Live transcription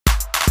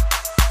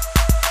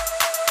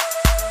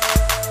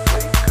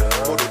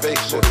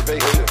You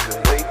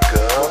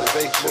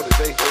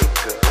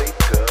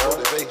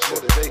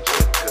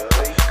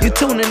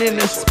tuning in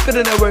to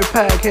Spitting That Word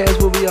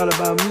Podcast, where we all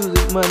about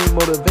music, money,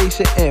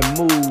 motivation, and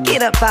mood.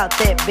 Get up out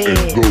that bed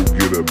and go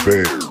get a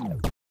bag.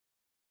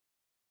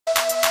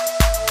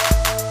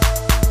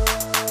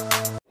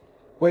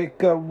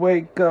 Wake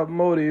up,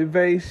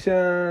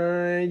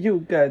 motivation.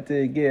 You got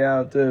to get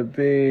out the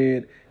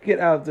bed. Get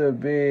out the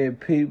bed,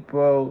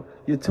 people.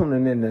 You're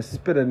tuning in to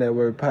Spitting That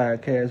Word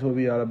Podcast, where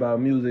we all about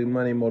music,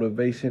 money,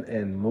 motivation,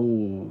 and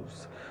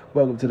moves.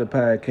 Welcome to the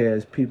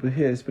podcast, people.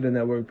 Here at Spitting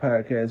That Word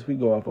Podcast, we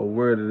go off a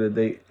word of the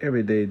day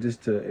every day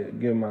just to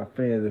give my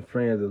fans and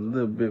friends a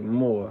little bit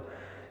more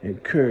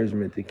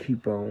encouragement to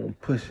keep on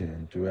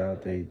pushing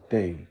throughout their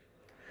day.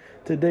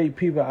 Today,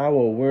 people, our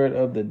word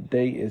of the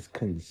day is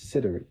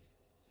considerate.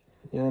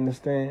 You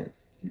understand?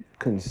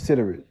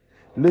 Considerate.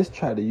 Let's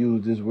try to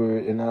use this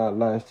word in our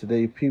lives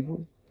today,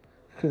 people.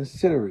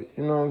 Considerate.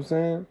 You know what I'm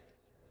saying?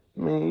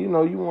 I mean, you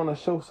know, you want to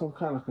show some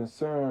kind of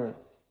concern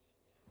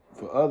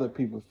for other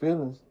people's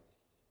feelings.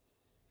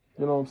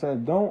 You know what I'm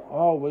saying? Don't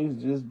always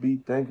just be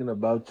thinking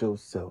about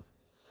yourself.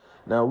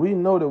 Now, we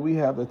know that we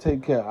have to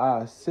take care of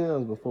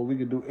ourselves before we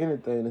can do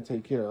anything to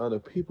take care of other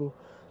people.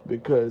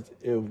 Because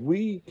if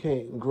we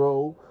can't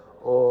grow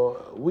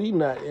or we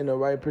not in the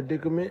right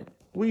predicament,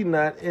 we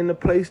not in the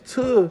place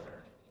to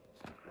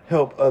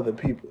help other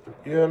people.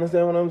 You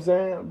understand what I'm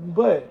saying?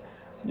 But,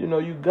 you know,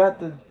 you got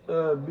to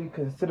be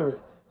considerate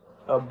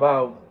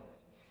about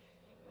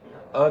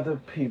other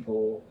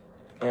people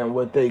and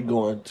what they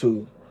going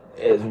to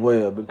as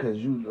well. Because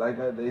you, like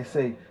they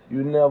say,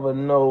 you never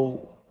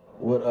know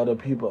what other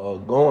people are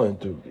going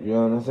through. You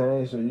know what I'm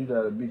saying? So you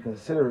got to be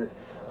considerate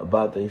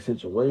about their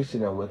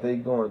situation and what they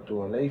going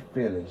through and their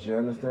feelings. You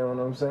understand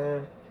what I'm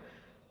saying?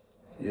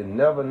 You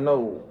never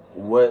know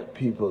what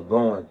people are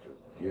going through.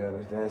 You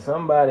understand?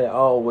 Somebody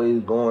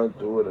always going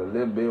through it a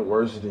little bit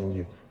worse than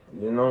you.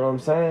 You know what I'm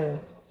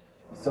saying?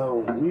 So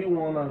we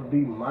want to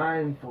be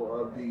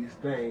mindful of these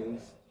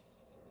things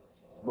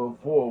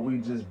before we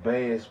just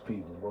bash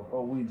people,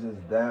 before we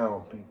just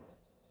down people.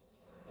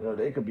 You know,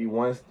 they could be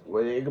one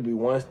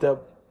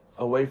step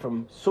away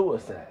from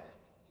suicide.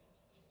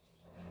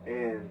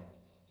 And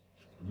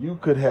you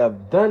could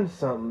have done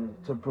something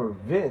to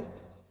prevent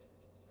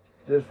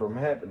this from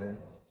happening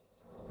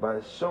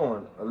by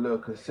showing a little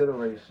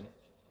consideration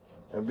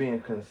and being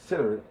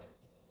considerate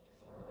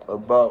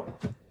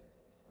about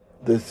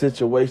the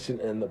situation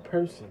and the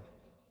person.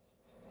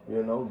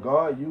 You know,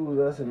 God uses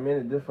us in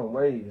many different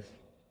ways.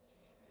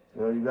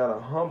 You know, you gotta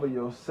humble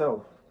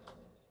yourself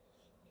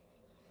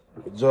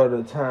majority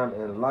of the time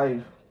in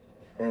life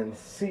and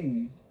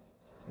see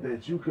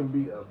that you can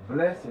be a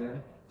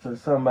blessing to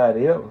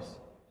somebody else.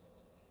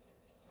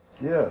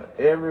 Yeah,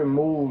 every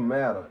move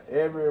matter.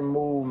 Every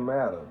move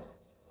matter.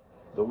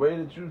 The way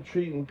that you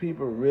treating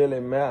people really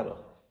matter.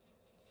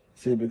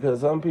 See,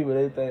 because some people,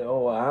 they think,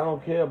 oh, I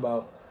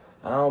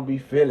don't be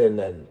feeling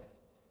nothing.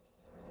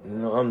 You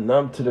know, I'm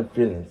numb to the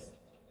feelings.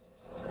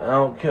 I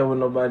don't care what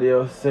nobody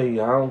else say.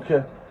 I don't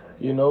care,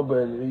 you know,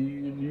 but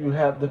you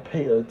have to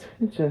pay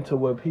attention to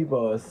what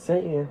people are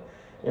saying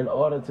in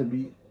order to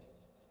be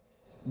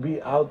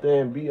out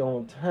there and be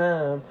on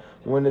time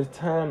when it's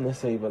time to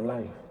save a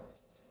life.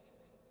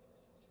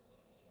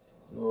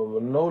 You know,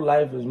 no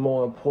life is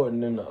more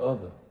important than the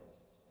other.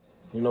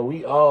 You know,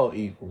 we all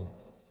equal.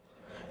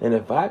 And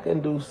if I can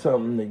do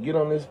something to get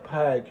on this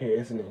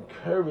podcast and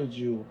encourage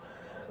you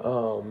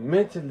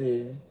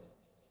mentally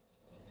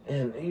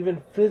and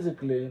even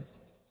physically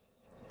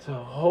to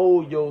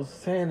hold your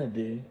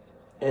sanity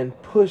and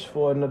push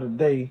for another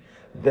day,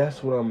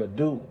 that's what I'm going to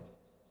do.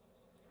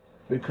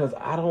 Because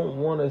I don't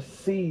want to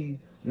see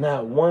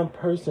not one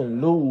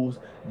person lose,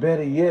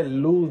 better yet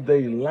lose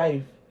their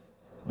life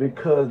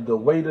because the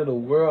weight of the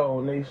world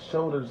on their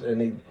shoulders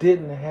and they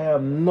didn't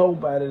have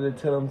nobody to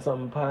tell them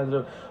something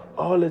positive.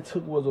 All it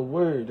took was a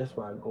word. That's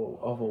why I go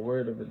off a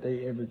word of the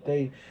day every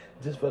day,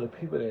 just for the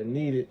people that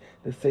need it,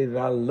 to say that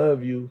I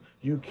love you.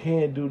 You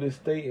can do this.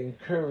 Stay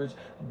encouraged.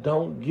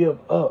 Don't give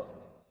up.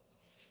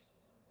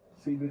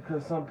 See,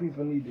 because some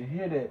people need to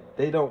hear that.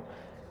 They don't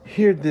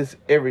hear this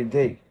every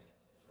day.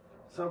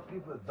 Some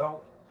people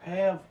don't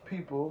have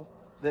people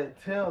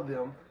that tell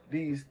them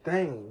these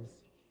things,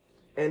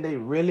 and they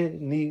really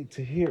need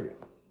to hear it.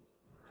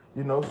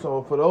 You know,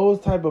 so for those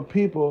type of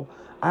people,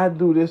 I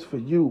do this for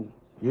you.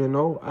 You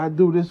know, I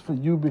do this for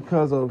you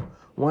because of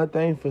one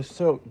thing for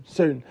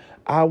certain.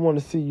 I want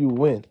to see you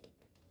win.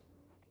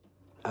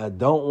 I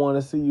don't want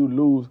to see you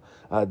lose.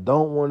 I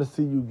don't want to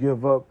see you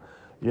give up,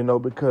 you know,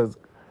 because,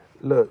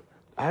 look,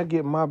 I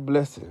get my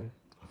blessing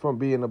from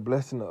being a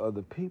blessing to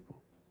other people,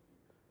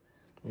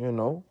 you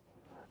know.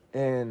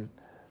 And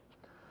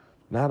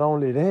not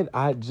only that,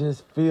 I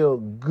just feel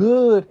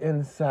good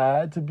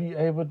inside to be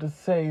able to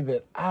say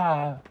that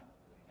I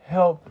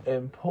helped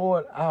and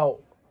poured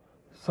out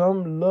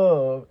some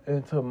love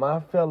into my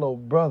fellow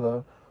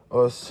brother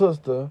or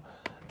sister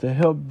to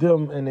help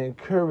them and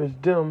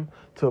encourage them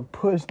to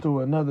push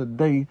through another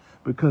day,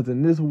 because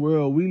in this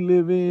world we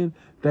live in,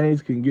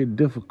 things can get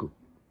difficult.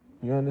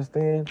 You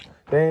understand?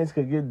 Things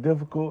could get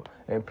difficult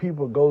and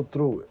people go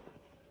through it.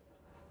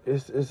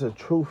 It's a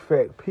true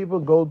fact. People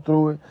go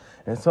through it,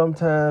 and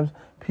sometimes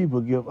people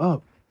give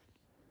up.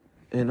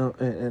 And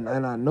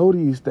I know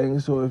these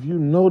things, so if you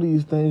know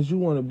these things, you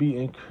want to be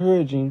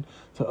encouraging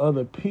to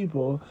other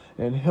people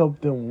and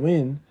help them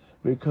win,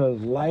 because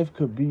life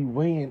could be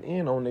weighing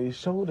in on their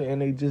shoulder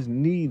and they just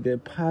need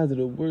that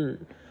positive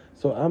word.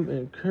 So I'm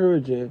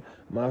encouraging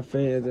my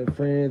fans and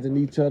friends and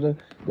each other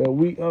that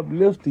we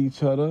uplift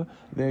each other,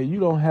 that you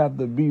don't have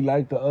to be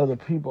like the other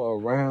people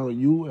around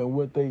you and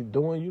what they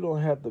doing. You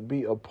don't have to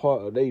be a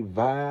part of their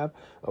vibe,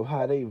 of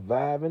how they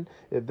vibing.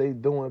 If they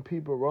doing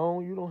people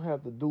wrong, you don't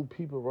have to do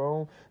people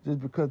wrong just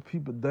because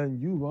people done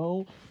you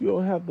wrong. You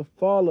don't have to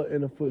follow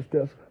in the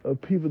footsteps of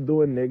people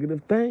doing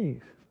negative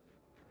things.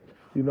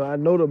 You know, I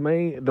know the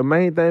main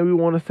thing we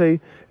want to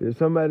say is if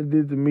somebody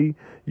did to me,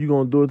 you're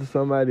going to do it to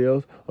somebody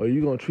else, or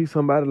you're going to treat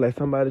somebody like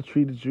somebody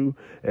treated you.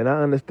 And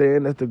I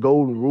understand that's the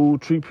golden rule.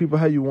 Treat people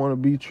how you want to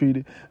be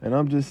treated. And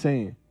I'm just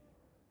saying,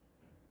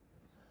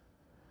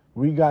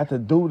 we got to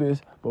do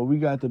this, but we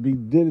got to be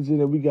diligent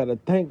and we got to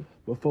think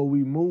before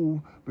we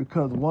move,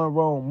 because one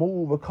wrong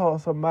move will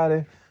cause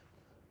somebody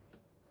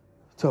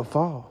to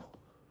fall.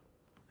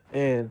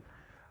 And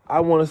I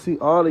want to see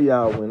all of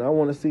y'all win. I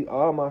want to see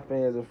all my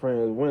fans and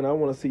friends win. I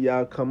want to see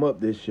y'all come up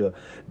this year.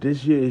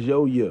 This year is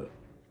your year.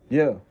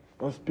 Yeah,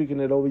 I'm speaking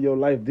it over your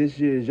life. This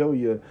year is your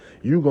year.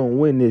 You going to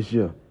win this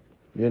year.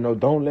 You know,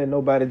 don't let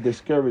nobody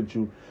discourage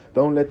you.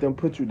 Don't let them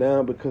put you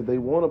down, because they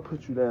want to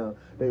put you down.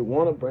 They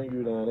want to bring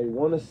you down. They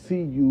want to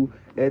see you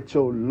at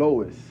your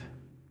lowest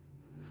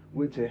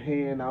with your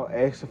hand out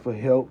asking for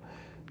help.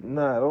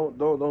 Nah,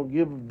 don't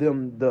give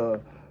them the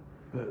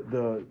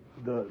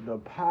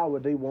power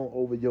they want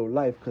over your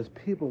life, because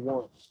people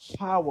want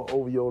power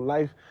over your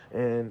life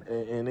and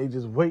they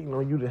just waiting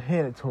on you to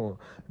hand it to them.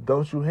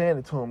 Don't you hand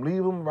it to them.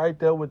 Leave them right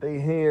there with their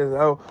hands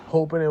out,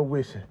 hoping and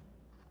wishing.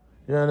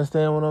 You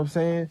understand what I'm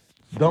saying?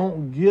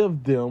 Don't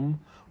give them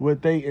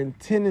what they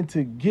intended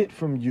to get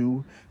from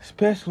you,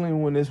 especially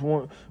when it's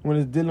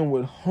dealing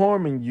with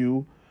harming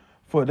you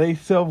for their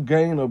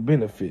self-gain or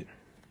benefit.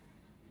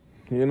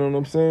 You know what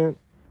I'm saying?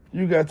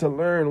 You got to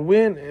learn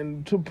when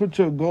and to put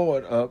your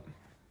guard up.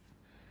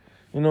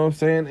 You know what I'm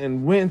saying?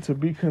 And when to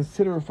be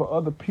considerate for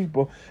other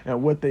people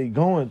and what they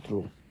going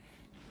through.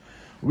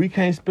 We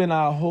can't spend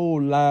our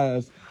whole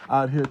lives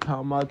out here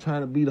talking about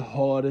trying to be the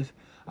hardest,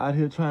 out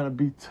here trying to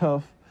be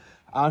tough,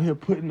 out here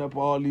putting up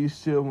all these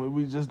shit when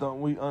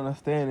we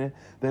understanding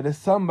that there's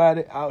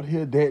somebody out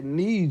here that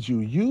needs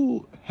you.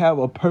 You have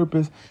a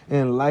purpose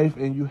in life,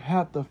 and you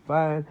have to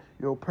find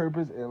your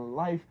purpose in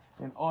life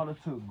in order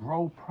to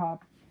grow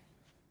properly.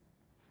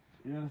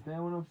 You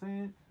understand what I'm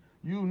saying?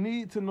 You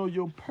need to know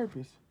your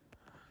purpose.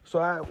 So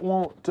I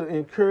want to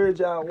encourage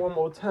y'all one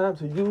more time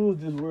to use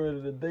this word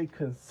of the day,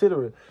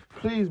 considerate.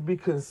 Please be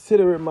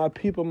considerate, my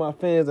people, my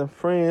fans and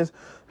friends,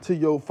 to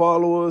your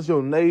followers,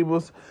 your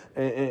neighbors,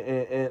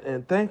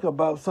 and think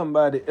about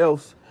somebody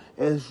else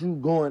as you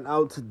going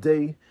out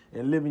today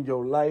and living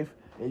your life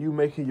and you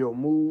making your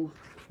move.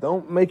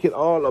 Don't make it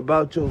all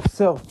about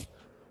yourself.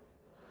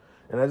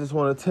 And I just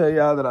want to tell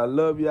y'all that I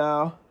love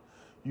y'all.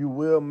 You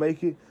will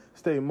make it.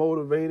 Stay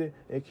motivated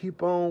and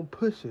keep on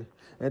pushing.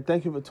 And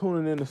thank you for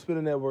tuning in to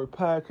Spitting That Word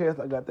Podcast.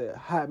 I got that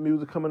hot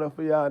music coming up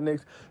for y'all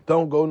next.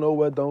 Don't go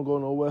nowhere. Don't go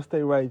nowhere.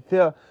 Stay right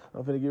there.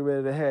 I'm finna get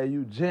ready to have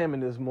you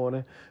jamming this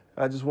morning.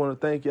 I just want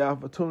to thank y'all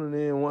for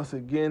tuning in once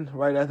again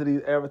right after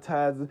these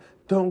advertisers.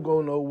 Don't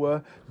go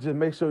nowhere. Just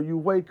make sure you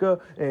wake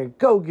up and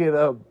go get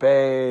a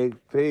bag,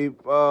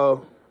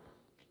 people.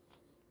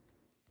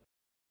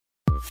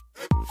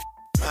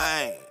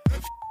 Man,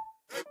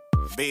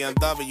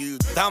 BMW, you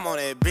dumb on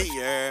that beat,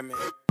 you heard me?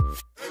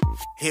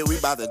 Here we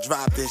about to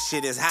drop this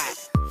shit, is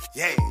hot.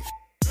 Yeah.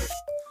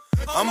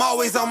 I'm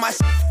always on my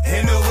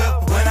in the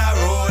whip when I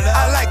roll up.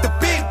 I like the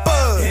big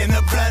bug in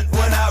the blunt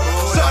when I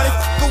roll Shorty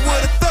up. Shorty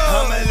with a thug.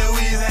 I'm a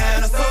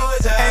Louisiana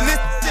soldier. And this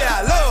shit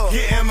I love.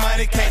 Getting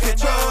money, can't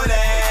control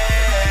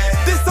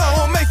that. This song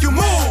won't make you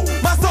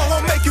move. My song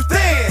won't make you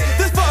dance.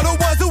 This for the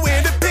ones who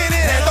independent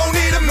and don't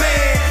need a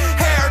man.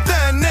 Hair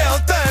done,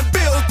 nails done,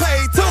 bills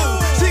paid too.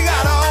 She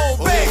got her own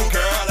bank.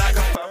 Girl, I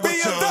can fuck with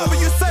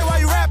BMW, say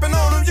why you rapping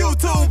on them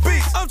YouTube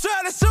beats. I'm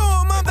trying to show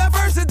them I'm that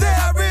person that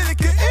I really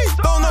can eat.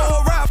 Don't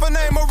know a rapper,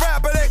 name a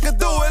rapper that could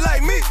do it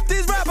like me.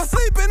 These rappers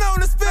sleeping on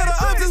the spitter,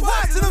 I'm just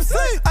watching them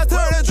sleep. I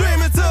turn a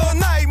dream into a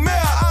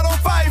nightmare, I don't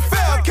fight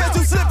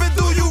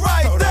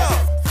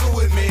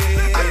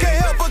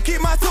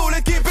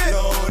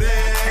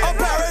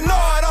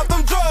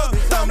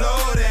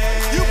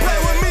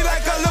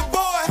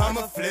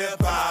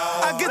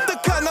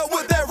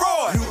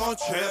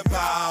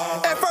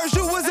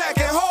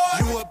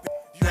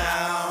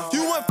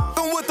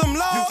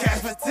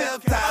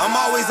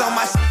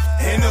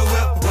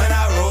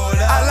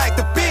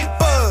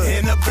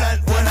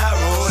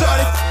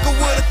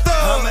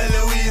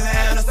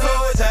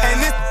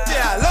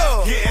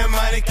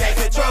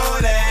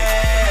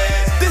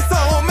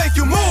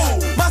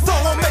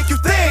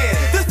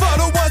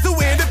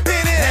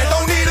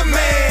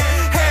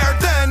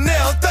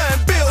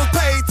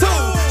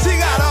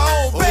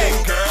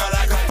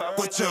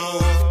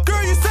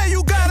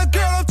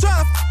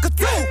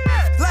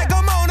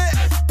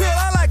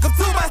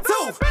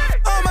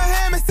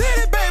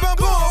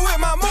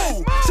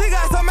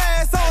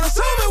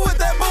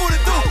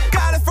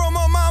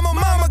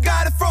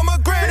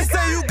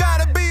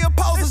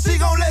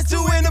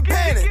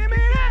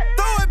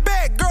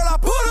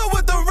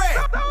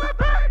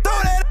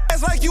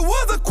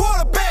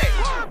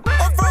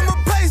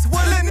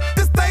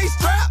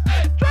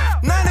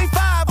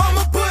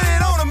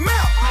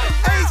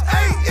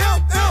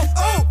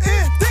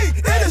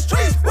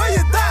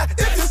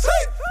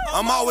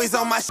always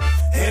on my shit.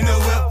 In the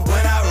whip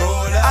when I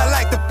roll up. I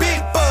like the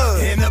big bug.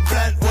 In the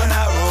blunt when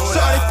I roll up.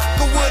 Shorty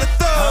fuckin' with a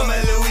thug. I'm a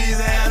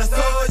Louisiana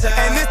soldier.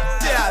 And this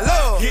shit I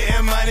love.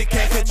 Getting money,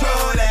 can't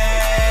control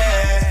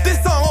it. This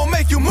song gon'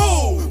 make you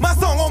move. My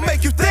song gon'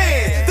 make you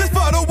dance. This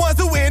for the ones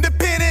who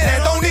independent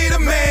and don't need a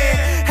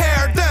man.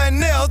 Hair done,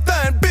 nails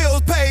done, bills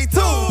paid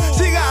too.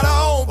 She got her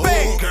own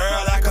bank.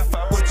 Girl, I can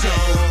fuck with you.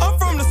 I'm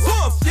from the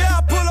swamps, yeah,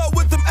 I pull up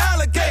with them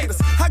alligators.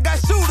 I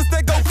got shooters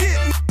that go get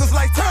niggas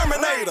like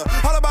Terminator.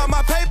 All about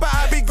my paper,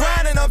 I be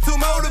grinding, I'm too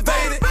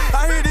motivated.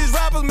 I hear these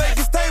rappers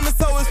making statements,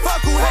 so it's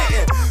fuck who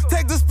hating.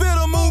 Take the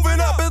spitter moving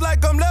up, it's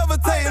like I'm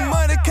levitating.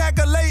 Money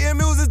calculating,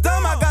 music's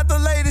dumb, I got the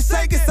ladies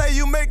shaking. Say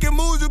you making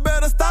moves, you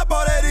better stop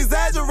all that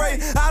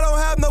exaggerating. I don't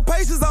have no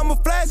patience, I'ma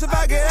flash if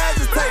I get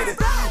agitated.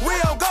 We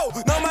don't go,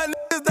 no my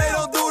niggas, they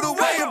don't do the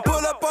way and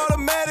pull up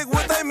automatic.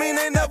 What they mean,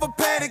 they never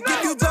panic.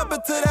 If you jump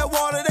into that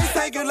water, they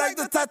sink you like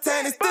the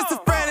Titanic.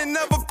 Schizophrenic,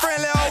 never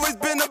friendly, always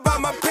been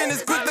about my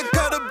penis. Quick to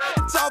cut a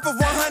bitch off of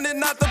 100,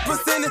 not the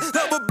percentage.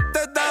 Never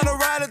that down to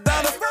ride it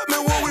down the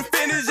man when we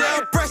finish.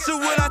 Yeah, pressure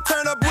when I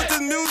turn up with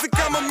this music,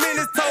 I'm a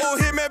minute told.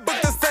 Hit me, book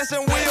the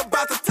session, we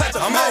about to touch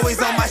it. I'm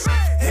always on my shit.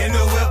 In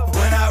the whip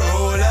when I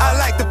roll up. I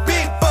like the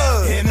big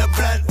bug. In the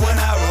blunt when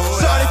I roll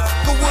up. Shorty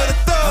fuckin' with a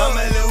thug. I'm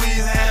a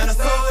Louisiana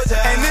soldier.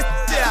 And this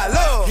shit I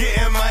love.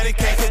 Getting money,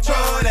 can't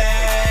control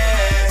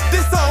that.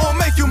 This song gon'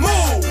 make you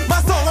move.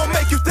 My song gon'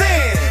 make you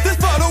dance. This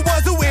for the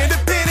ones who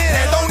independent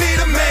and don't need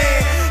a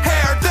man.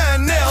 Hair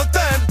done, nails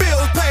done,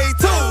 bills paid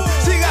too.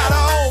 She got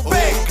her own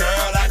bank.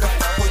 Girl, I can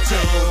fuck with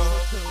you.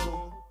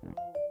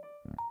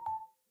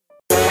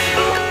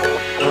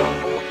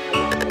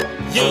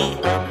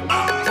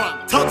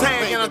 Yeah, toe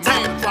tag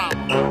entertainment drama.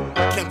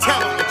 Can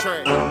tell on the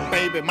track,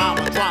 baby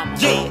mama drama.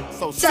 Yeah,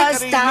 so sick of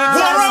these niggas.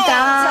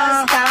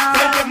 Just stop.